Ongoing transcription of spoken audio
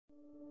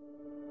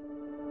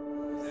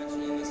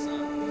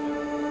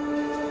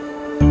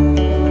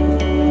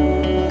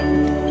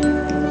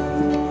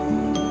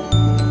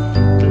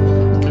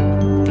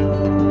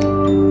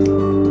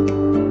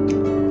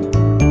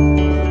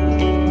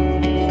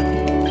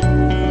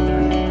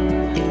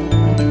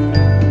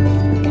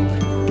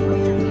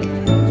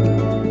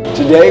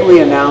Today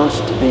we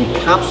announced the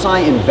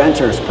CAPSCI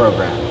Inventors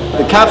Program.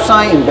 The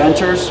CAPSCI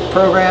Inventors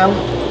Program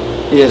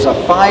is a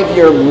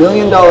 5-year $1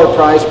 million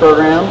prize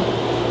program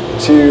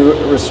to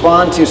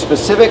respond to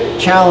specific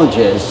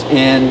challenges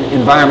in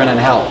environment and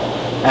health.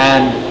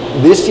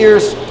 And this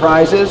year's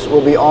prizes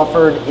will be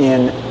offered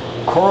in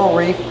coral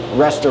reef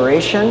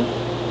restoration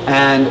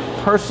and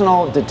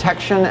personal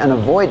detection and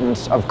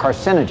avoidance of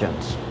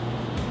carcinogens.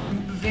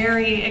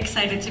 Very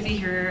excited to be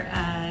here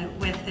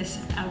with this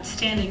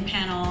outstanding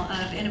panel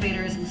of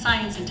innovators in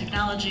science and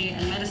technology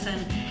and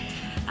medicine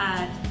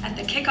at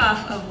the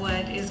kickoff of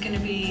what is going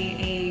to be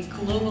a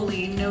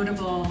globally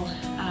notable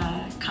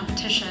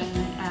competition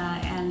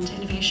and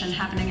innovation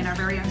happening in our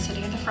very own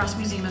city at the Frost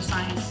Museum of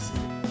Science.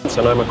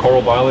 And I'm a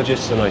coral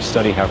biologist, and I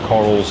study how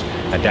corals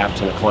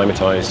adapt and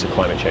acclimatize to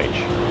climate change.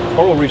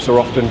 Coral reefs are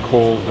often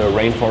called the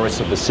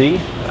rainforests of the sea,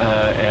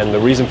 and the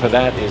reason for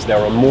that is there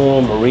are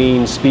more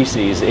marine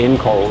species in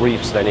coral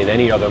reefs than in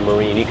any other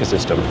marine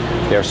ecosystem.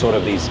 They're sort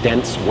of these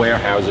dense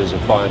warehouses of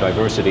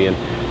biodiversity,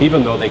 and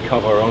even though they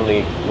cover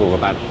only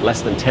about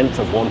less than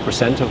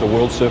 1% of the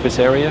world's surface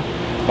area,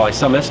 by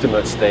some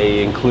estimates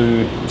they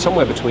include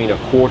somewhere between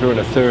 1/4 and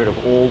 1/3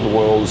 of all the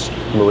world's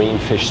marine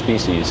fish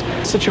species.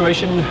 The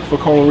situation for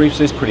coral reefs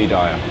is pretty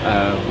dire.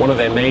 One of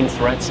their main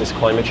threats is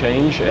climate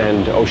change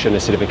and ocean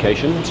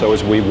acidification. So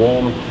as we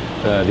warm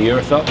the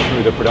earth up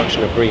through the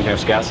production of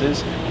greenhouse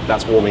gases,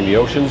 that's warming the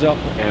oceans up,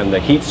 and the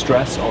heat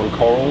stress on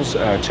corals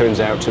turns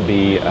out to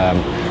be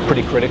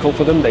pretty critical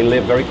for them. They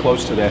live very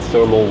close to their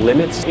thermal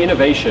limits.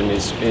 Innovation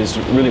is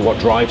really what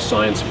drives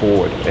science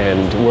forward,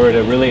 and we're at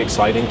a really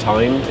exciting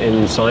time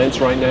in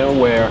science right now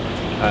where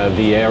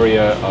the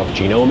area of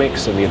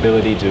genomics and the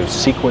ability to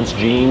sequence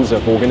genes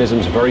of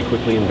organisms very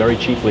quickly and very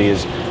cheaply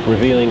is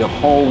revealing a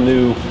whole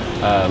new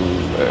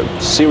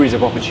series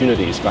of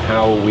opportunities for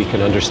how we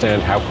can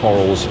understand how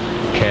corals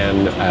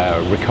can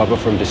recover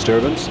from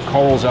disturbance.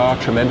 Corals are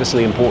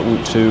tremendously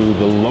important to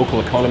the local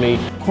economy.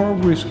 Coral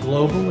reefs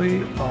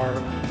globally are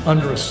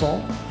under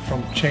assault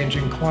from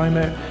changing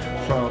climate,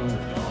 from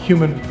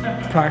human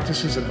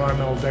practices,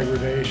 environmental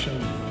degradation.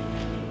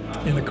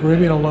 In the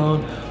Caribbean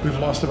alone, we've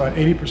lost about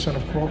 80%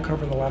 of coral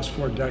cover in the last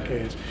 4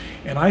 decades.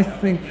 And I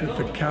think that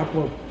the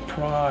CAPLO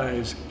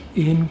Prize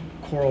in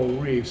coral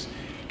reefs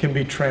can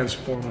be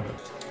transformative.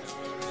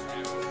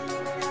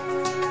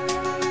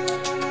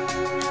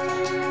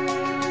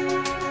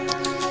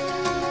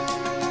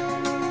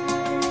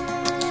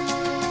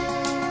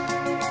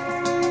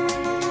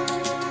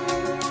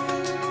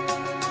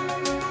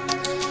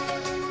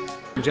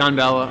 I'm John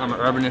Bella. I'm an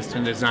urbanist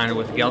and designer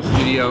with Gale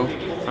Studio.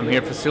 I'm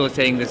here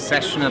facilitating this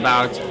session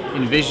about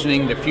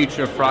envisioning the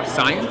future of frost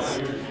science,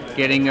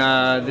 getting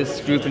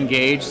this group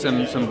engaged,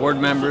 some board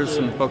members,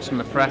 some folks from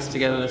the press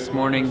together this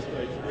morning,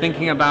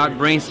 thinking about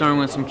brainstorming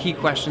with some key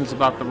questions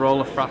about the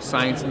role of frost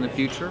science in the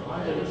future.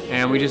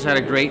 And we just had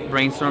a great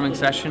brainstorming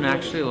session,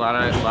 actually. A lot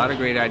of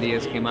great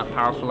ideas came up,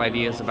 powerful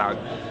ideas about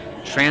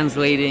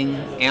translating,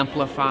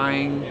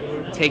 amplifying,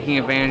 taking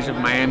advantage of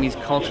Miami's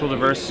cultural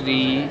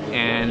diversity,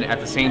 and at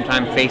the same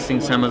time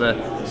facing some of the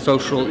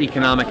social,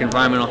 economic,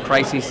 environmental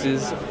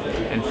crises,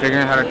 and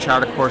figuring out how to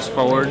chart a course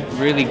forward.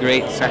 Really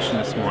great session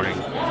this morning.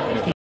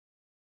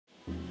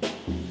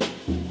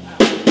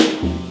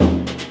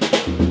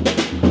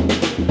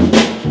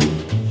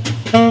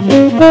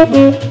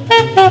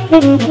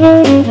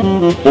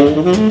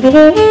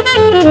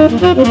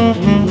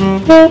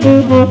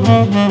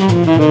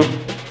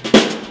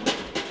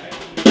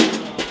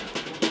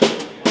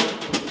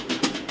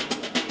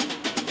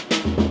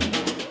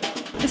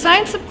 The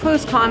Science Up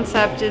Close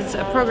concept is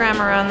a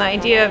program around the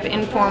idea of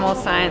informal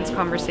science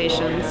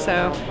conversations.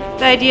 So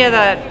the idea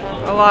that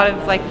a lot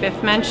of, like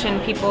Biff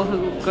mentioned, people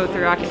who go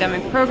through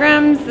academic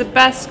programs, the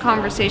best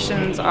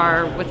conversations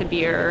are with a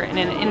beer in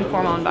an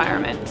informal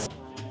environment.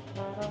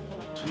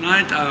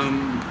 Tonight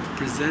I'm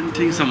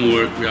presenting some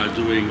work we are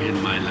doing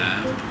in my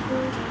lab.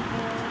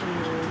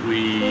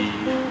 We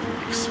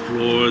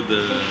explore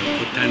the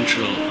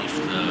potential of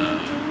the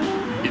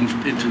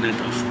Internet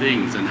of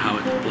Things and how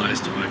it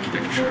applies to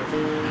architecture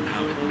and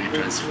how it may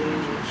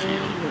transform the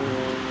field.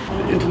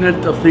 The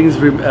Internet of Things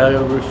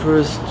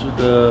refers to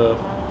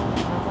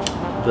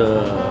the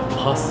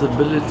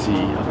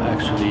possibility of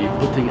actually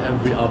putting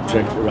every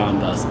object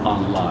around us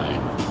online.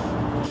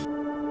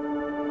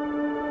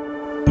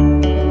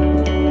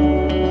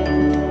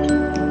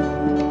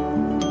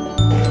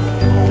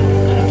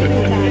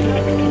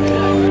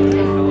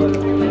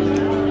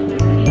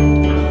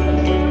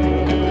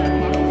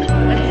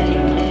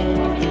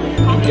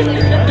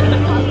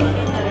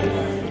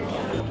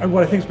 And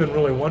what I think has been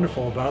really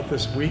wonderful about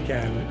this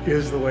weekend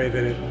is the way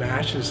that it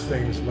matches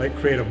things like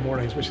Creative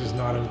Mornings, which is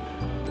not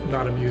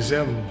a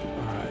museum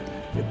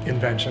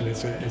invention.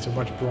 It's a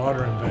much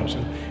broader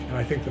invention. And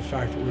I think the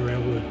fact that we were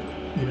able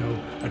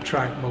to,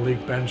 attract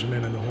Malik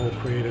Benjamin and the whole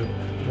Creative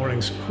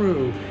Mornings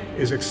crew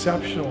is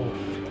exceptional,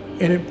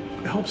 and it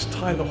helps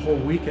tie the whole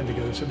weekend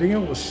together. So being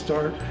able to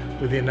start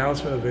with the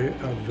announcement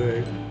of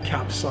the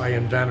CAPSCI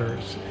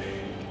Inventors,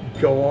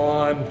 go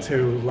on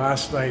to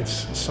last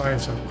night's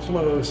Science Up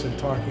Close and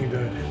talking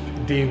to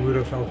Dean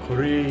Rudolph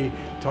El-Khoury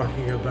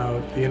talking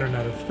about the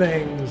Internet of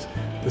Things,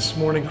 this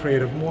morning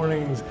Creative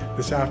Mornings,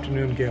 this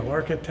afternoon Gale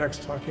Architects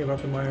talking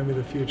about the Miami of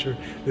the future,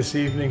 this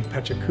evening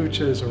Pecha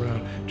Kuchas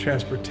around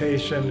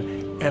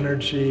transportation,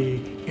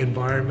 energy,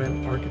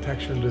 environment,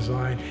 architecture and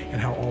design,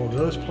 and how all of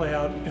those play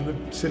out in the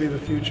city of the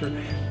future.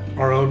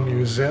 Our own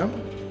museum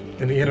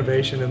and the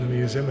innovation in the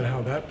museum and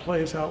how that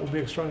plays out will be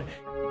extraordinary.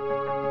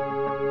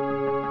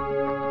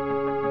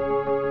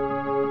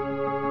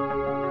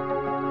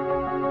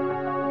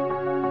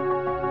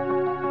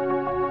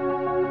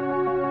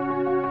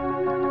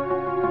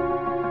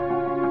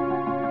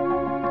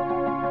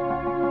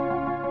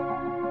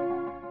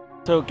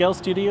 So Gale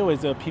Studio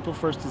is a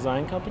people-first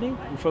design company.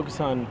 We focus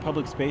on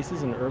public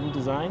spaces and urban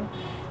design.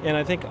 And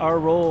I think our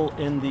role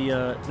in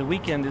the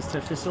weekend is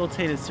to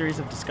facilitate a series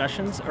of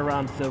discussions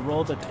around the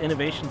role that the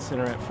Innovation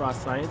Center at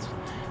Frost Science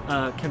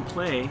can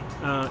play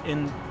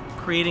in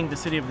creating the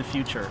city of the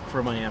future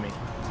for Miami.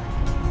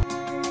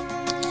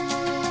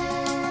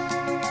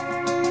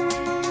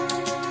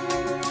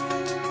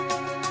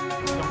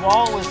 The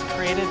wall was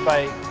created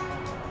by,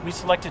 we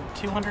selected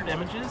 200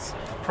 images,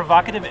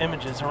 provocative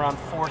images around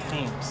 4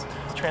 themes.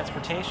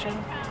 Transportation,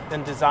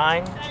 then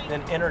design,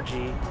 then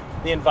energy,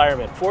 the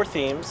environment. 4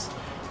 themes.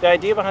 The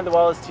idea behind the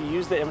wall is to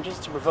use the images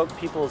to provoke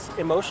people's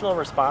emotional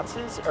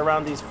responses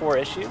around these 4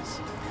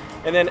 issues.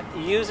 And then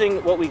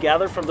using what we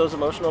gather from those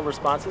emotional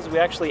responses, we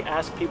actually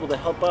ask people to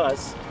help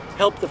us,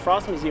 help the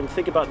Frost Museum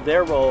think about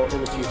their role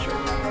in the future.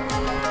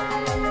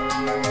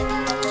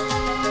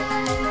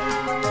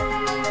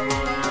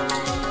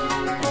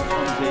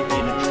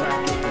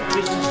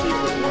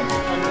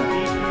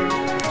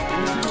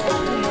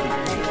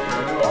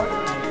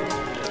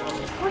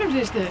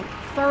 Is the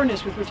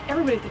thoroughness with which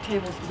everybody at the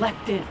tables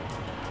leapt in.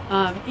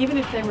 Even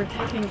if they were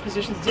taking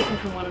positions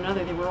different from one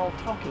another, they were all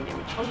talking. They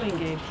were totally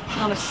engaged,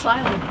 not a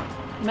silent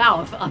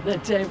mouth on the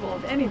table,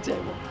 of any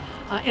table.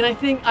 And I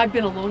think I've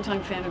been a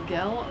longtime fan of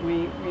Gale.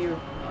 We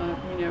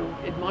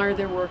admire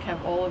their work,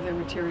 have all of their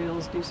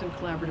materials, do some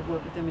collaborative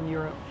work with them in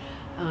Europe.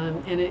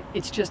 And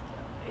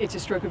it's a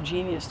stroke of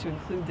genius to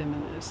include them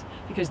in this,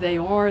 because they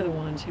are the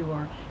ones who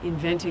are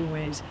inventing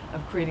ways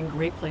of creating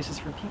great places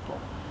for people.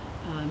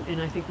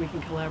 And I think we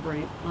can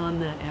collaborate on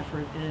that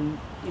effort, and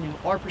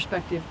our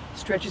perspective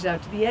stretches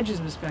out to the edges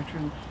of the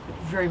spectrum, but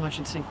very much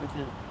in sync with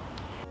them.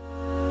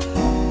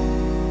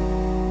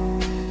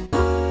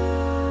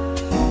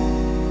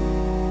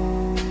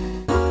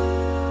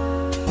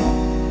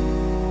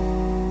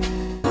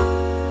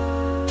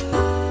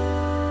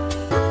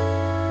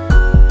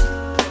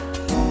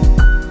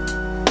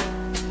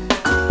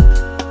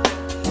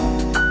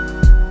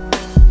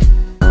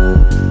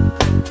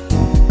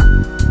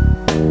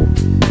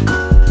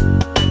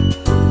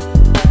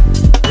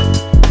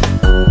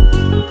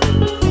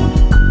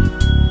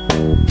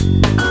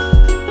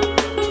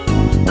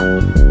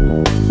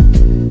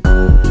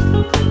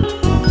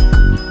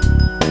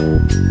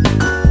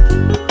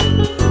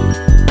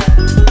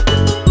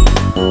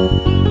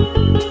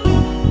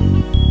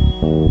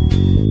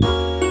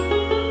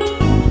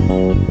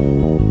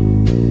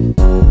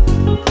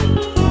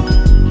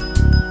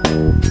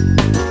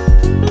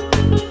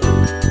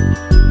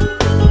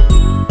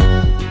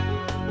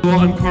 Well,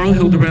 I'm Carl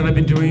Hildebrand. I've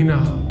been doing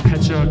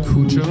Pecha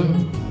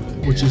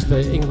Kucha, which is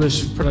the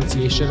English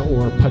pronunciation,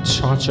 or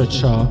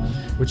Pacha-cha-cha,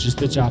 which is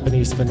the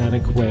Japanese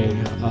phonetic way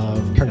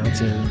of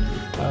pronouncing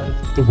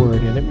the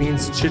word. And it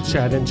means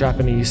chit-chat in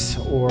Japanese,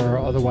 or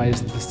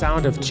otherwise the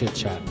sound of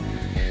chit-chat.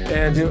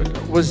 And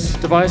it was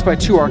devised by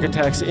 2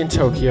 architects in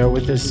Tokyo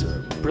with this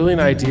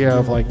brilliant idea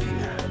of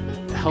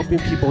helping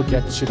people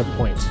get to the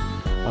point.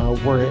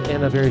 We're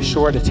in a very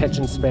short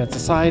attention span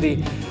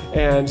society,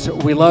 and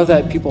we love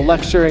that people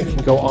lecture and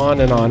can go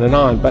on and on and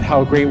on, but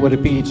how great would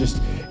it be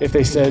just if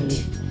they said,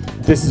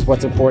 this is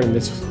what's important,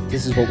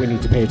 this is what we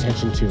need to pay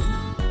attention to.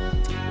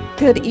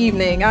 Good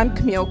evening, I'm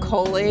Camille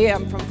Coley.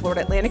 I'm from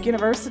Florida Atlantic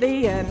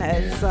University, and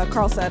as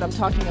Carl said, I'm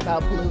talking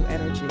about blue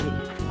energy.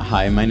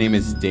 Hi, my name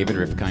is David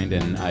Rifkind,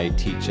 and I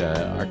teach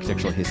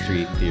architectural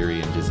history, theory,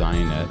 and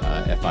design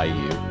at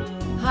FIU.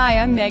 Hi,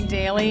 I'm Meg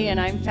Daly, and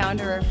I'm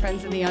founder of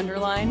Friends of the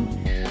Underline.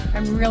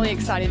 I'm really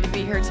excited to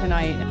be here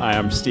tonight. Hi,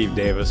 I'm Steve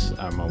Davis.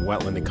 I'm a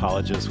wetland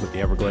ecologist with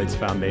the Everglades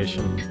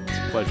Foundation. It's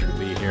a pleasure to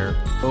be here.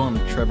 Hello, I'm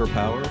Trevor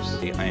Powers.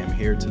 I am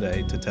here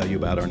today to tell you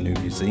about our new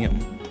museum.